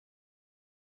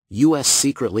U.S.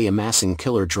 secretly amassing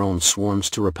killer drone swarms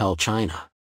to repel China.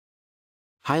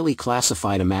 Highly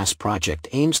classified AMASS project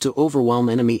aims to overwhelm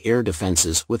enemy air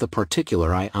defenses with a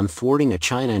particular eye on thwarting a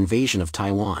China invasion of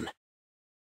Taiwan.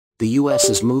 The U.S.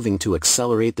 is moving to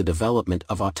accelerate the development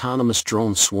of autonomous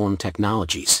drone swarm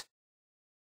technologies,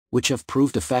 which have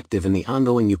proved effective in the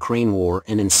ongoing Ukraine war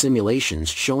and in simulations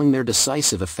showing their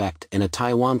decisive effect in a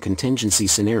Taiwan contingency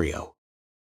scenario.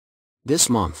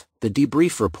 This month, the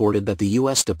debrief reported that the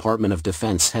U.S. Department of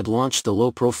Defense had launched the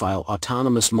low-profile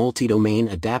Autonomous Multi-Domain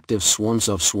Adaptive Swarms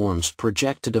of Swarms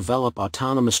project to develop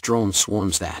autonomous drone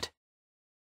swarms that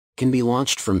can be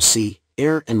launched from sea,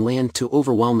 air and land to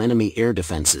overwhelm enemy air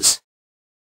defenses.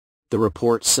 The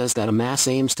report says that AMASS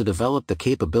aims to develop the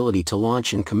capability to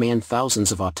launch and command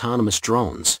thousands of autonomous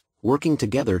drones, working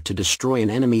together to destroy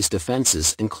an enemy's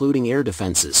defenses including air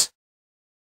defenses,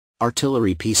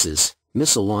 artillery pieces,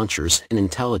 missile launchers and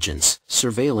intelligence,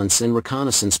 surveillance and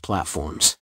reconnaissance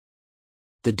platforms.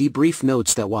 The debrief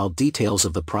notes that while details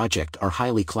of the project are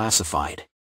highly classified,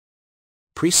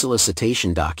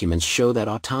 pre-solicitation documents show that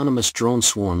autonomous drone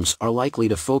swarms are likely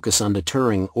to focus on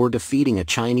deterring or defeating a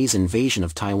Chinese invasion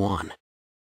of Taiwan.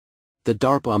 The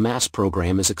DARPA AMASS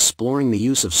program is exploring the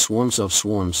use of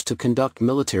swarms to conduct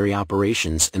military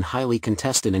operations in highly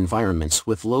contested environments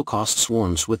with low-cost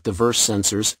swarms with diverse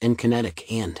sensors and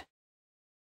kinetic and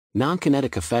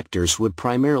non-kinetic effectors would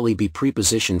primarily be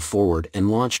prepositioned forward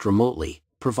and launched remotely,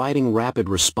 providing rapid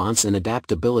response and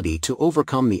adaptability to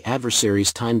overcome the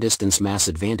adversary's time-distance mass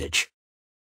advantage,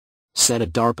 said a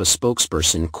DARPA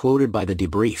spokesperson quoted by the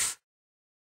debrief.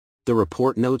 The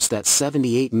report notes that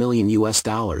 $78 million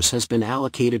has been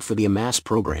allocated for the AMASS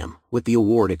program, with the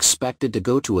award expected to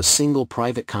go to a single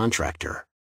private contractor.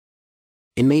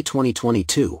 In May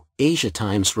 2022, Asia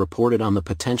Times reported on the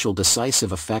potential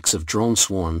decisive effects of drone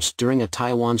swarms during a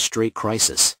Taiwan Strait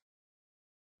crisis.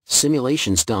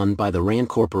 Simulations done by the RAND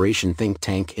Corporation think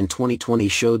tank in 2020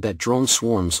 showed that drone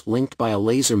swarms linked by a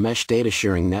laser mesh data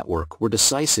sharing network were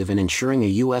decisive in ensuring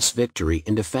a U.S. victory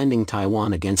in defending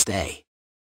Taiwan against a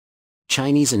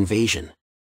Chinese invasion.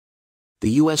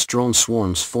 The U.S. drone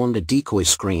swarms formed a decoy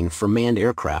screen for manned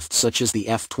aircraft such as the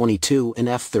F-22 and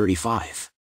F-35,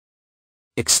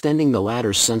 extending the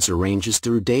latter's sensor ranges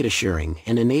through data sharing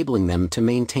and enabling them to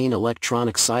maintain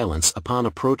electronic silence upon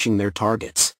approaching their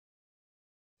targets.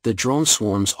 The drone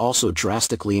swarms also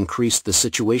drastically increased the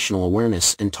situational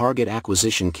awareness and target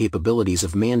acquisition capabilities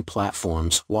of manned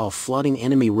platforms while flooding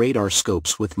enemy radar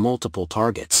scopes with multiple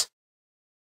targets,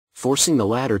 forcing the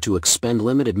latter to expend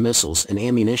limited missiles and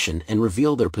ammunition and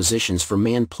reveal their positions for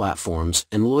manned platforms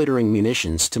and loitering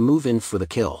munitions to move in for the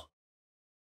kill.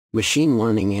 Machine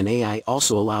learning and AI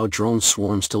also allow drone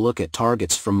swarms to look at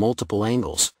targets from multiple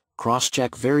angles,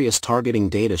 cross-check various targeting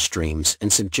data streams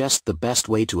and suggest the best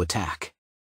way to attack.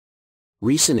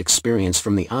 Recent experience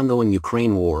from the ongoing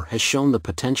Ukraine war has shown the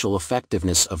potential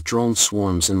effectiveness of drone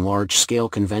swarms in large-scale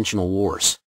conventional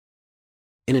wars.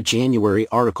 In a January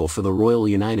article for the Royal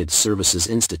United Services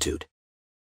Institute,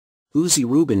 Uzi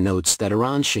Rubin notes that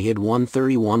Iran's Shahed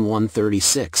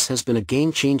 131-136 has been a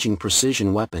game-changing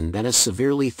precision weapon that has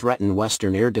severely threatened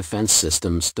Western air defense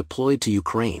systems deployed to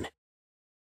Ukraine.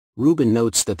 Rubin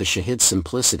notes that the Shahed's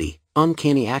simplicity,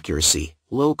 uncanny accuracy,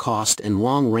 low cost and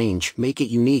long range make it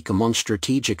unique among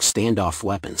strategic standoff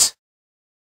weapons.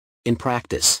 In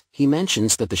practice, he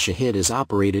mentions that the Shahed is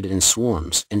operated in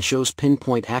swarms and shows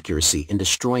pinpoint accuracy in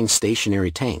destroying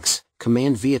stationary tanks,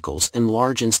 command vehicles and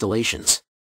large installations.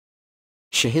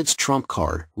 Shahed's trump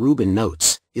card, Rubin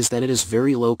notes, is that it is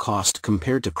very low cost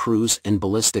compared to cruise and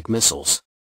ballistic missiles,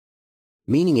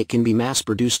 meaning it can be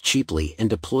mass-produced cheaply and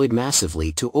deployed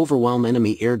massively to overwhelm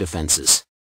enemy air defenses.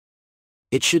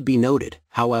 It should be noted,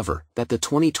 however, that the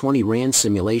 2020 RAND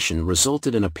simulation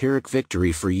resulted in a Pyrrhic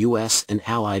victory for U.S. and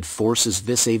Allied forces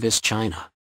vis-a-vis China.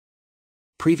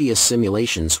 Previous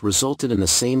simulations resulted in the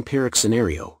same Pyrrhic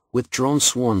scenario, with drone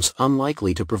swarms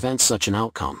unlikely to prevent such an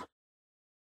outcome.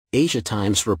 Asia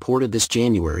Times reported this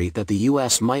January that the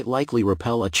U.S. might likely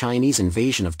repel a Chinese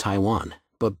invasion of Taiwan,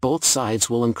 but both sides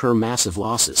will incur massive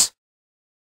losses.